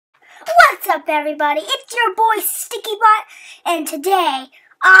What's up, everybody? It's your boy Stikbot, and today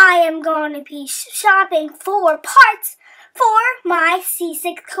I am going to be shopping for parts for my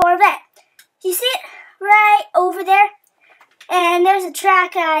C6 Corvette. You see it right over there? And there's a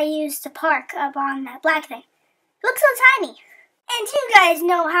track I used to park up on that black thing. It looks so tiny. And you guys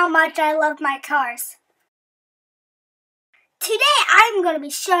know how much I love my cars. Today I'm going to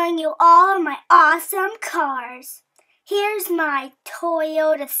be showing you all of my awesome cars. Here's my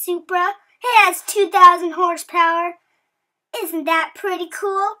Toyota Supra. It has 2,000 horsepower. Isn't that pretty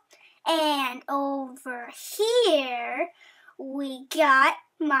cool? And over here, we got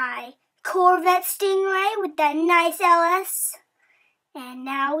my Corvette Stingray with that nice LS. And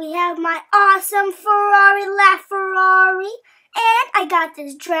now we have my awesome Ferrari LaFerrari. And I got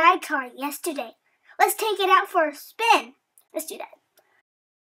this drag car yesterday. Let's take it out for a spin. Let's do that.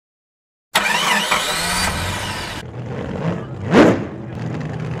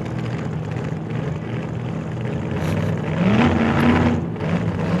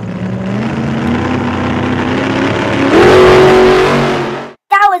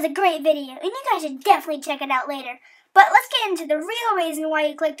 That was a great video, and you guys should definitely check it out later. But let's get into the real reason why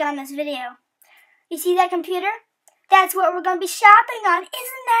you clicked on this video. You see that computer? That's what we're going to be shopping on.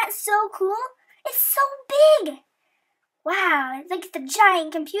 Isn't that so cool? It's so big. Wow, it's like the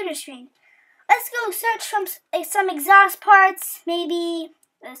giant computer screen. Let's go search from some exhaust parts, maybe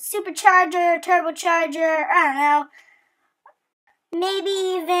a supercharger, turbocharger, I don't know. Maybe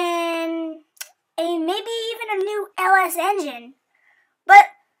even a new LS engine. But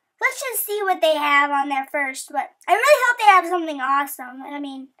let's just see what they have on there first. But I really hope they have something awesome. I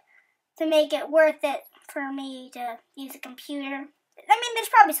mean, to make it worth it for me to use a computer. I mean, there's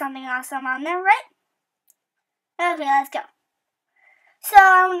probably something awesome on there, right? Okay, let's go. So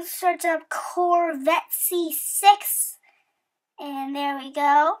I'm going to search up Corvette C6, and there we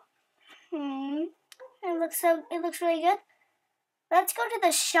go. It looks really good. Let's go to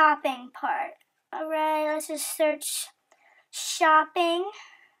the shopping part. All right, let's just search shopping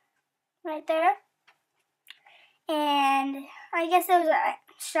right there, and I guess there was a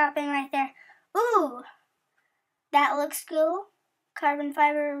shopping right there. Ooh, that looks cool. Carbon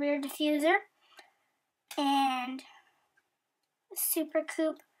fiber rear diffuser. And Super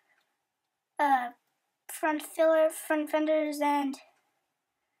Coupe front fenders, and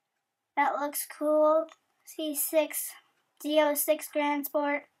that looks cool. C6 Z06 Grand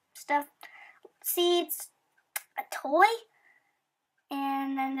Sport stuff, seats, a toy,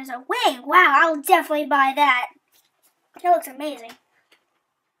 and then there's a wing. Wow, I'll definitely buy that. It looks amazing.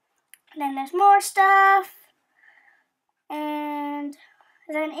 And then there's more stuff, and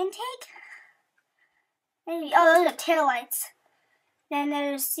is that an intake? Maybe. Oh, those are taillights. Then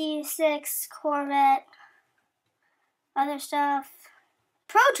there's C6 Corvette, other stuff.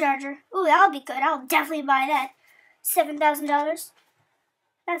 Pro charger. Ooh, that'll be good. I'll definitely buy that. $7,000.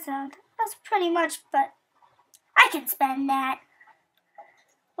 That's pretty much, but I can spend that.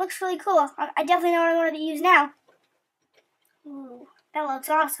 Looks really cool. I definitely know what I'm going to use now. Ooh, that looks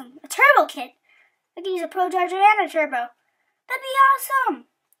awesome. A turbo kit. I can use a pro charger and a turbo. That'd be awesome.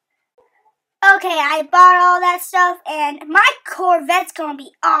 Okay, I bought all that stuff, and my Corvette's gonna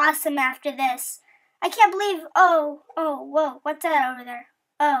be awesome after this. I can't believe, whoa, what's that over there?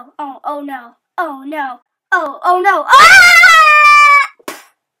 Oh no, oh no, oh no, ah!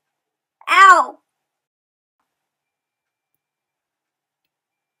 Ow!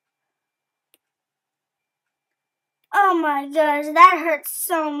 Oh my gosh, that hurts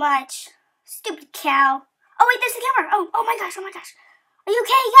so much. Stupid cow. Oh wait, there's the camera. Oh my gosh, Are you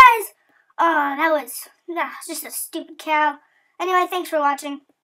okay, guys? Oh, that was just a stupid cow. Anyway, thanks for watching.